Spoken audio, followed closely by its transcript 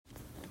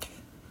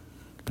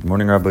Good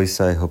morning, Rabbi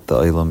Isai. I hope the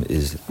Olam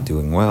is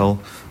doing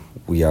well.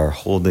 We are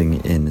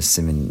holding in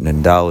Siman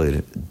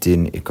Nandalid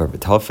Din Ikkar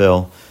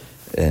Vitafel,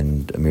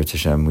 and Amir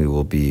Tashem, we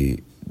will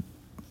be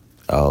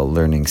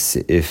learning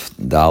Seif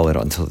Dalid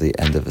until the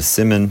end of a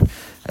Siman,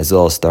 as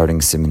well as starting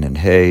Siman and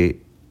Hey,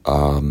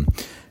 Din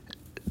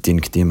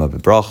Kedima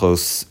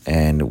Bivrachos,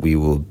 and we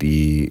will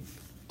be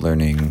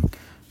learning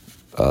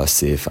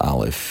Seif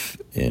Aleph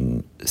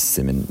in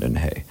Siman and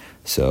Hey.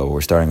 So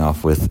we're starting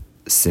off with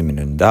Siman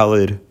and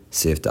Dalid,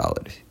 Seif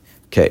Dalid.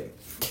 Okay.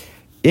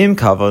 Im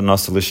kavana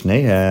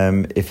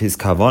solishnehem, if his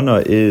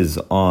kavana is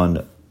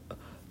on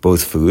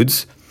both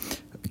foods,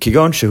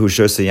 kigon shehu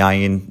shose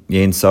yayin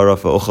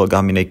saraf ochel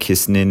gamine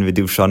kisnin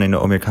v'duvshanin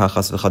omer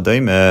kachas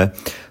v'chadayme.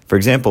 For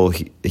example,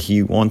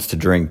 he wants to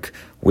drink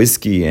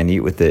whiskey and eat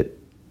with it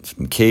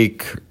some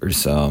cake or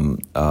some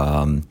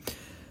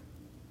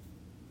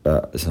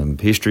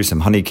pastry, some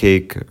honey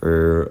cake,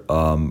 or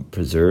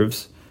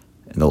preserves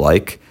and the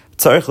like.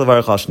 So he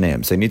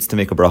needs to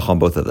make a bracha on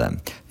both of them.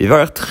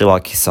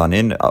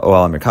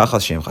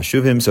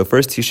 So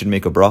first he should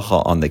make a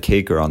bracha on the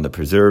cake or on the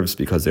preserves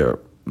because they're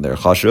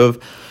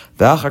chashuv.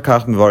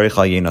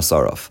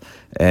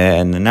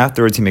 And then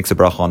afterwards he makes a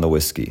bracha on the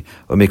whiskey.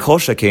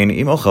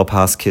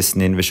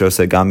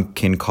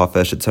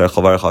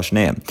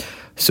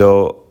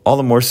 So all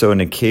the more so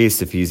in a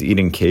case if he's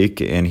eating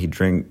cake and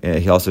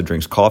he also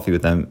drinks coffee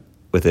with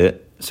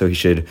it. So he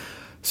should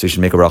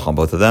make a bracha on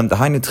both of them.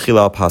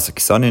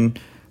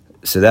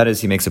 So that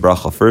is, he makes a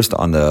bracha first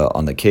on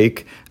the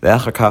cake, and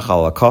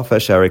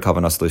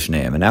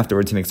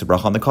afterwards he makes a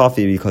bracha on the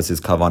coffee because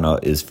his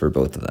kavana is for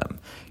both of them.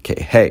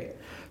 Okay, hey,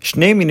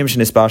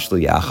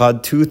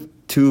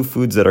 two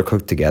foods that are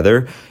cooked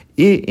together.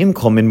 If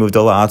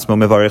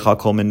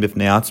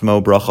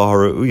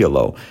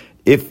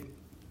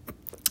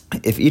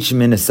each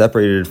min is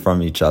separated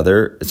from each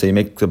other, so you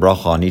make the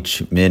bracha on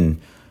each min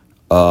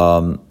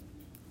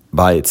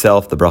by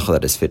itself, the bracha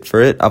that is fit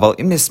for it. But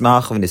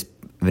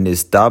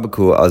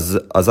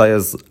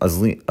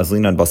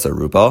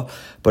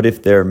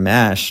if they're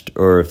mashed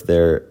or if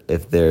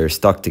they're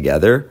stuck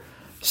together,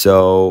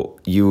 so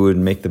you would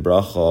make the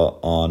bracha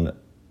on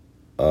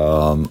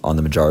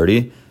the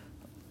majority,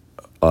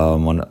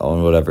 on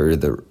whatever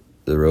the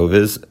rov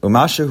is.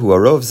 Umasha hu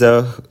arov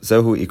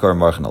zehu Ikkar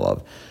marchen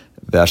alav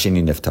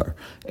v'ashini niftar.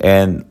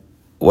 And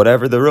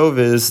whatever the rov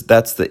is,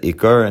 that's the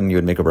Ikkar, and you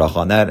would make a bracha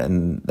on that,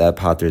 and that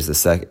pater is the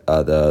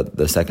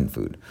second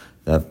food.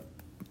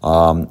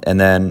 And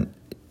then,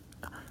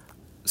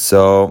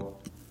 so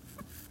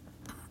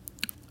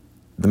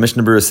the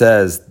Mishnah Berurah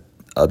says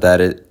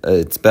that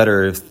it's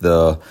better if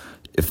the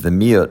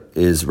meat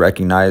is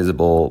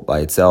recognizable by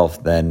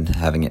itself than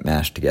having it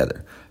mashed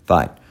together.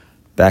 Fine.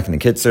 Back in the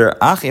Kitzur,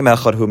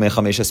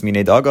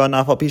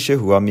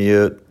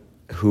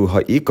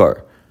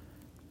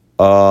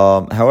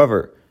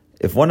 however,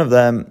 if one of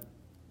them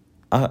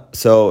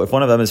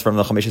is from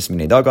the Chameshes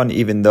Minei Dagan,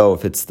 even though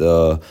if it's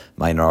the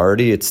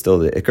minority, it's still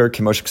the Ikkar.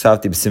 Kimosh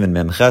Ksavti b'Siman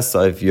Mem Ches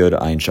Saif Yud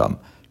Ayin Sham.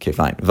 Okay,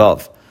 fine.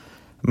 Vav.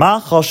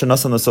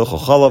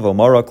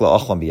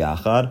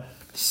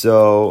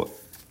 So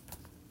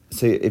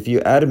if you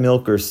add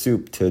milk or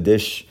soup to a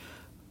dish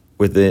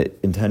with the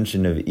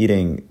intention of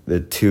eating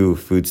the two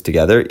foods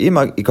together, if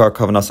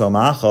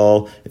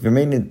your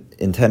main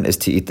intent is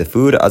to eat the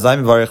food,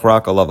 azayim varich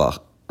rak alavach.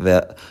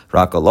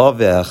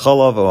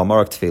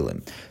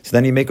 So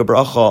then you make a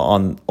bracha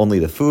on only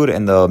the food,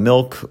 and the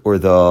milk or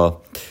the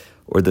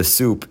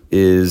soup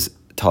is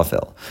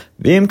tafel.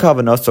 And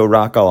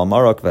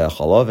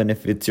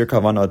if it's your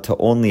kavanah to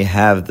only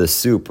have the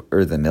soup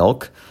or the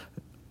milk,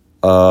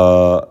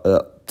 so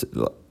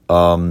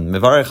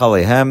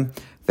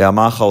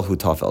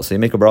you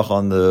make a bracha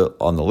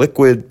on the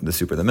liquid, the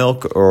soup or the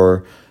milk,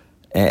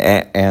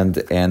 and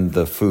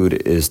the food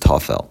is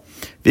tafel.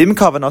 If your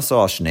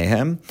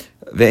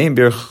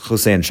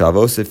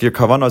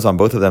kavanah is on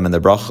both of them and the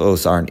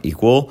brachos aren't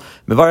equal,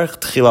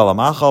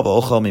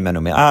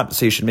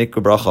 so you should make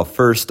a bracha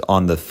first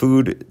on the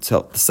food,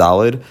 the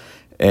salad,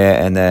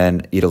 and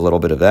then eat a little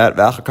bit of that.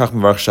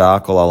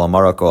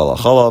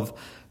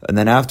 And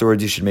then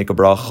afterwards you should make a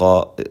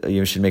bracha,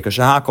 you should make a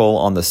shahakol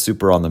on the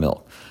soup or on the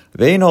milk.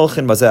 We don't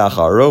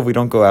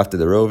go after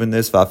the rov in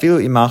this.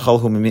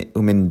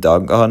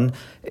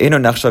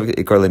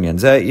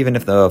 Even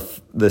if the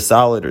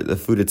salad or the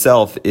food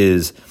itself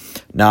is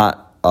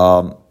not,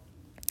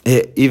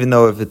 even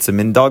though if it's a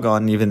min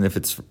dagan, even if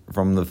it's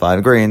from the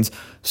 5 grains,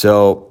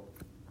 so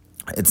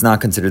it's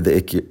not considered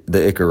the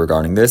Ikkar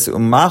regarding this.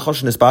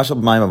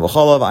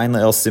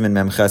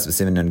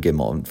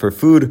 For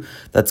food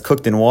that's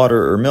cooked in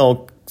water or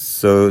milk,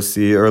 so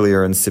see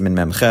earlier in Siman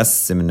Mem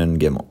Ches, Siman and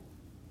Gimel.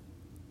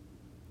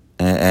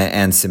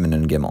 And Siman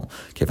and Gimel.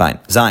 Okay, fine.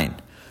 Zayin.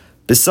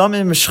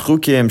 Besamim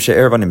shchukim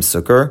she'ervanim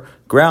sukkar,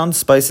 ground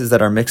spices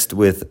that are mixed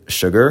with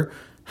sugar.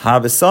 Ha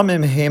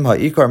besamim heim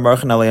ha'ikar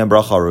marchen aleim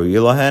bracha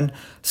ruyilahen.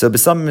 So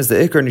besamim is the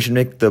Ikkar, and you should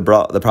make the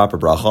proper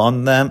bracha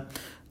on them.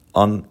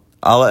 On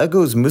ala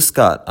egos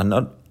muskat,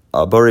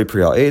 bori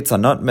priya eitz.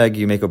 On nutmeg,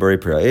 you make a bori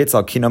priya eitz.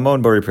 Al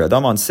cinnamon, bori priya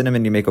dama. On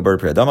cinnamon, you make a bori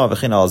priya dama.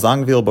 V'chin al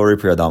zangvil, bori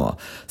priya dama.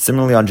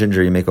 Similarly, on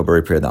ginger, you make a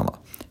bori priya dama.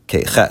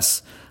 Okay,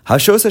 ches.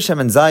 Hashos Hashem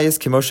and Zayis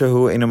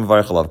Kimoshahu Einam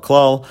Varich Alav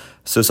Klal.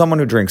 So someone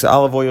who drinks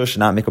olive oil should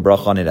not make a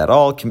bracha on it at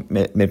all,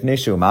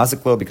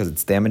 because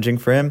it's damaging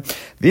for him.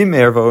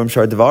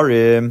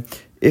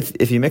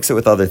 If you mix it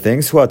with other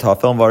things, so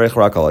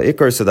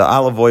the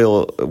olive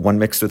oil, when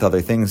mixed with other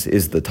things,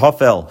 is the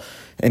tafel,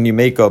 and you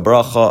make a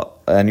bracha,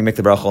 and you make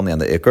the bracha only on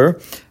the Ikkar.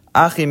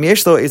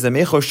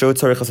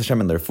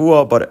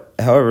 But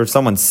however, if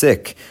someone's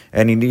sick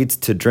and he needs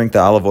to drink the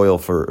olive oil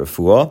for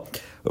refuah,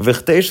 and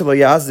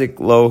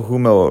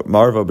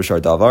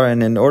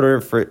in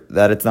order for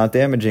that it's not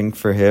damaging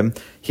for him,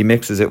 he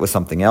mixes it with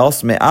something else.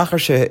 So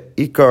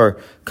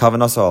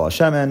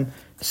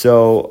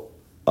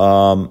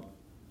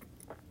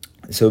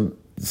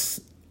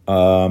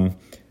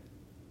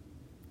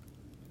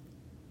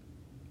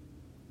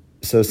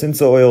since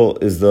the oil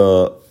is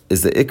the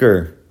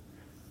Ikkar,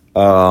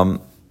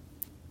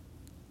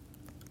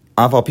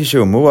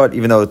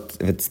 even though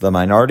if it's the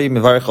minority, you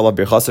make a bracha on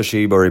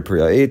bori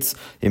priya eitz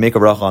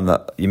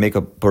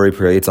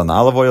on the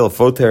olive oil,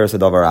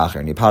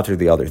 and you pater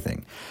the other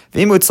thing.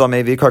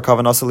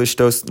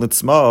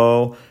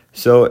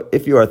 So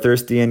if you are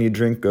thirsty and you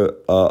drink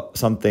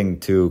something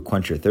to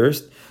quench your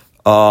thirst,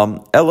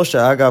 but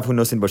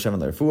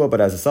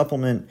as a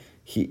supplement,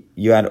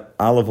 you add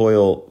olive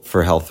oil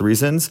for health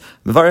reasons.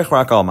 So you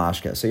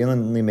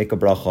only make a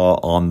bracha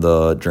on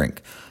the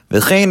drink.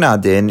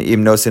 Similarly,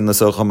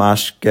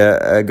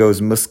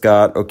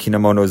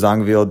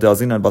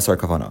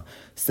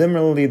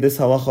 this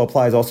halacha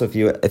applies also if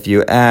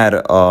you add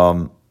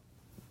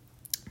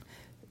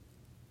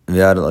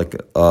like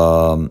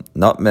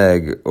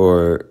nutmeg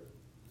or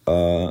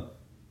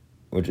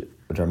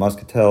which are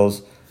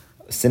muscatels,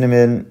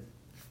 cinnamon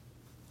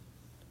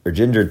or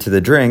ginger to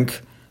the drink.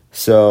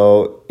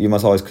 So you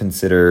must always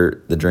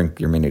consider the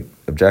drink your main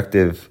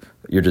objective.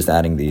 You're just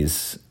adding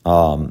these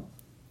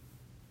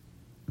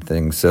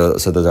things. So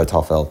those are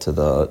tafel to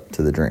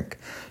the drink.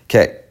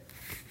 Okay.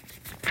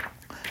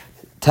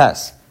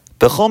 Tess.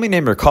 B'chol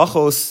minei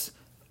merkachos,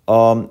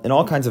 in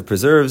all kinds of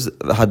preserves,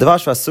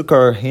 hadavash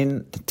v'asukar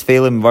hin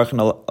tfeilim varchin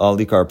al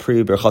ikar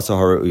pri berchasa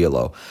haru'uya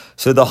lo.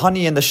 So the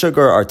honey and the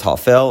sugar are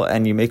tafel,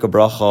 and you make a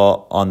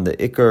bracha on the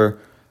Ikkar,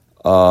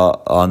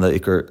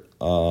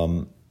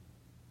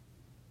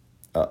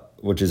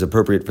 which is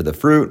appropriate for the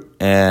fruit,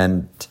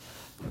 and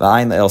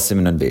v'ayin el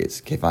siman and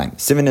beis. Okay, fine.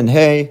 Siman and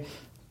hay.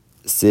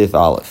 Sif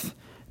Aleph.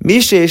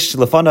 Mishesh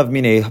lefanav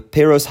mine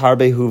peros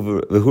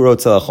harbehu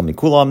v'hurotza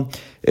mikulam.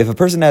 If a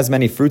person has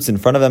many fruits in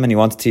front of him and he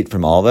wants to eat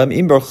from all of them,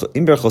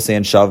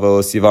 imberchosein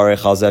shavos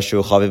yivarech al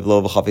zeshu chaviv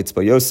lo v'chafetz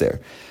bo yoser.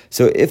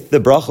 So if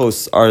the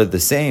brachos are the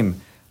same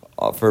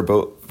for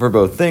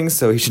both things,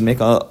 so he should make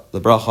the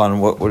bracha on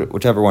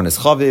whichever one is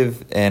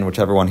chaviv and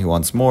whichever one he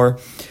wants more.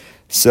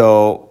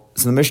 So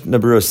the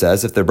Mishnah Berurah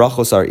says if the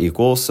brachos are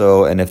equal,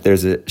 and if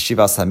there's a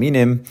shivas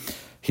haminim,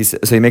 he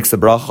makes the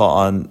bracha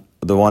on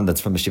the one that's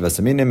from the Shivas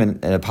Haminim,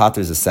 and a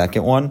pater is the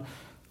second one.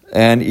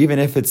 And even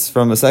if it's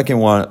from the second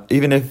one,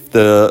 even if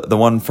the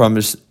one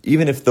that's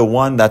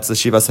the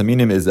Shivas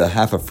Haminim is a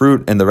half a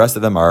fruit, and the rest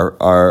of them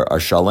are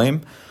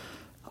shalem.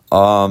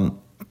 And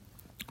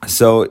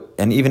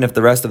even if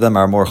the rest of them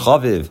are more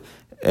chaviv,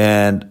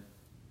 and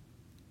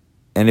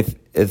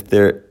if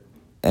they're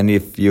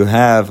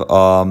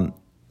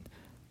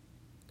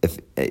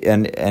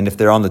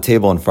on the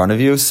table in front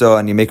of you,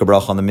 and you make a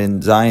bracha on the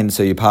min zayin,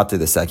 so you pater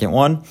the second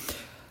one.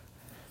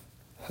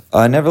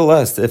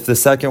 Nevertheless, if the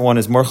second one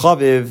is more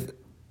chaviv,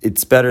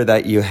 it's better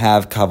that you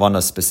have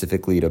kavana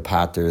specifically to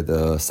pater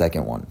the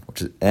second one.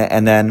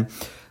 And then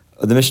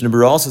the Mishnah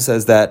Berurah also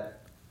says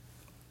that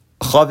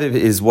chaviv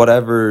is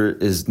whatever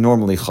is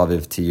normally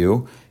chaviv to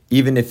you.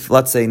 Even if,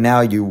 let's say,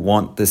 now you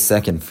want the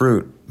second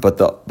fruit, but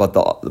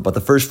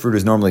the first fruit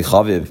is normally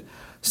chaviv.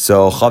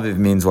 So chaviv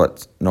means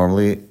what's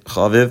normally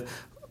chaviv.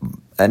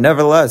 And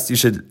nevertheless,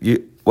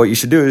 what you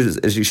should do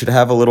is you should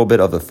have a little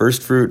bit of the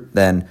first fruit,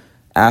 then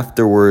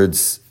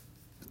afterwards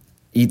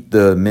eat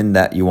the min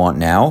that you want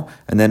now,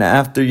 and then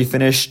after you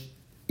finish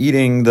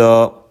eating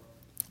the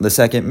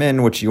second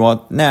min which you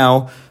want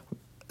now,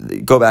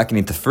 go back and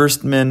eat the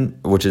first min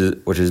which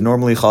is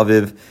normally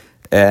chaviv.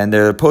 And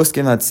there are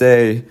poskim that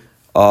say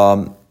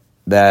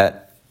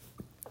that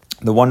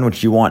the one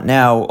which you want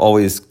now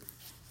always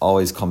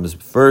comes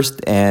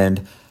first,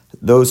 and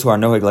those who are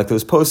noheg like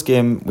those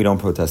poskim, we don't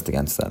protest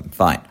against them.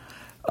 Fine.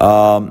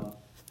 So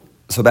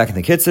back in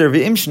the Kitzur,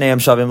 v'im shneim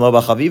shavim lo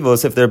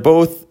b'chavivos, if they're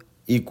both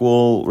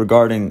equal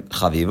regarding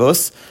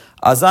chavivos,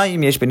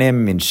 azayim yesh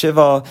b'neim min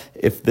shiva,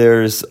 if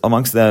there's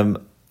amongst them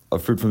a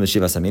fruit from the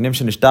shiva saminim,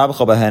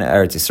 shenishtabcha b'hen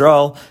eretz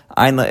Yisrael,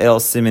 ein la'el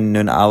simin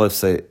nun aleph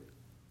sayiv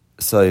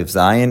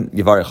zayin,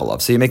 yivarech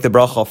alav. So you make the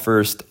bracha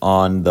first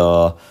on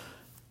the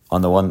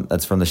one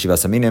that's from the shiva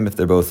saminim, if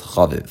they're both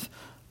chaviv.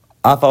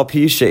 Afal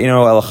pi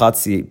she'ino el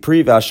chatzi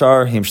pri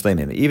v'ashar him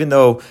shleimim.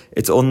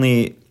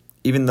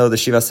 Even though the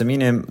Shiva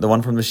Saminim, the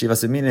one from the Shiva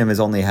Saminim is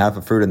only half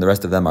a fruit and the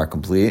rest of them are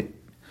complete.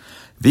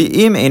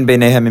 V'im ein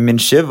beinehem min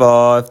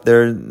shiva, if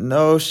there are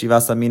no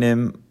shivas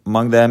aminim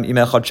among them, im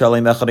echad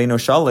shalem, echad eino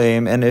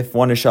shalem, and if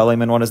one is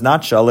shalem and one is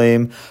not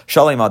shalem,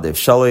 shalem adif,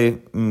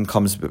 shalem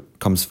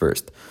comes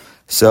first.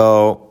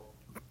 So,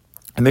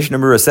 the Mishnah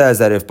Berurah says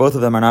that if both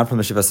of them are not from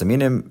the shivas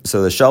aminim,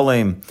 so the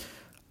shalem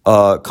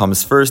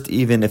comes first,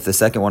 even if the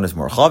second one is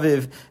more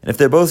chaviv, and if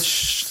they're both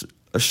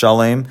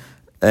shalem,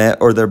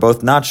 or they're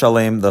both not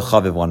shalem, the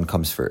chaviv one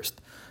comes first.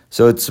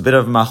 So it's a bit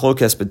of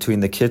machlokes between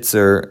the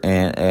Kitzur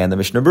and the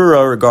Mishnah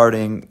Berurah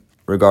regarding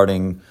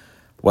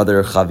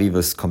whether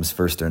chavivus comes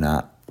first or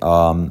not.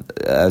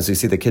 As we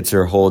see, the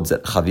Kitzur holds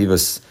that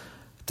chavivus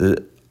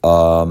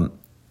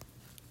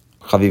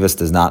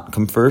does not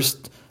come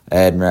first,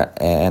 and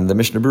the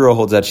Mishnah Berurah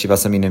holds that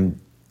shivas aminim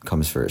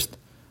comes first.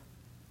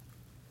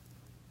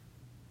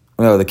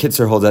 No, the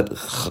Kitzur holds that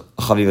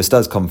chavivus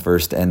does come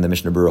first, and the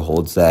Mishnah Berurah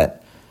holds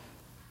that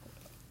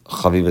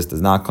chavivus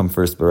does not come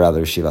first, but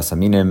rather shivas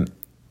aminim.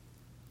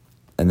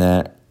 And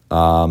then,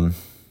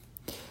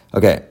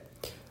 okay.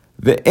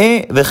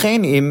 Similarly,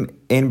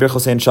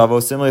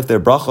 if their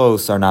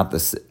brachos are not the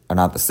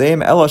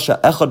same.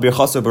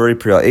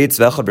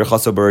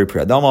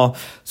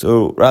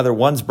 So rather,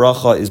 one's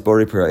bracha is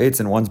bori pira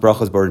eitz and one's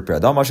bracha is bori pira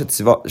adama.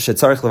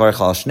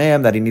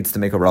 That he needs to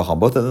make a bracha on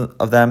both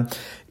of them.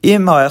 If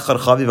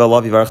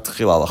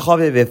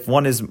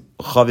one is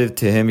chaviv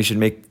to him, he should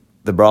make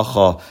the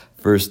bracha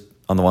first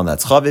on the one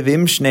that's chaviv.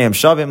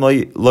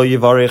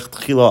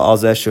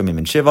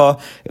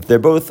 If they're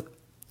both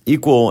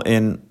equal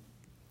in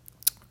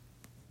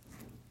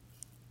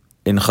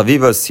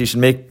chavivas, he should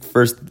make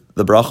first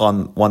the bracha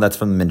on one that's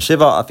from the min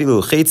shiva,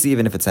 afilu chetzi,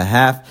 even if it's a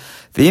half.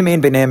 If there's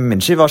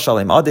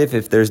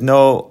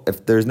no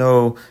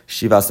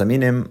shivas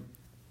aminim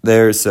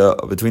there, so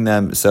between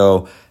them,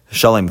 so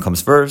shalem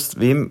comes first.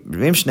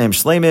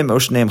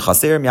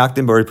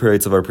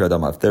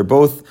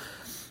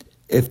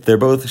 If they're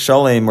both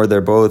shalem or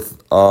they're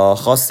both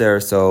chaser,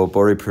 so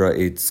bori pira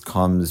eitz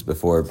comes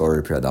before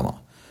bori pira adama.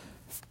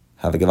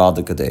 Have a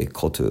gewaldige day.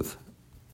 Kol tuv.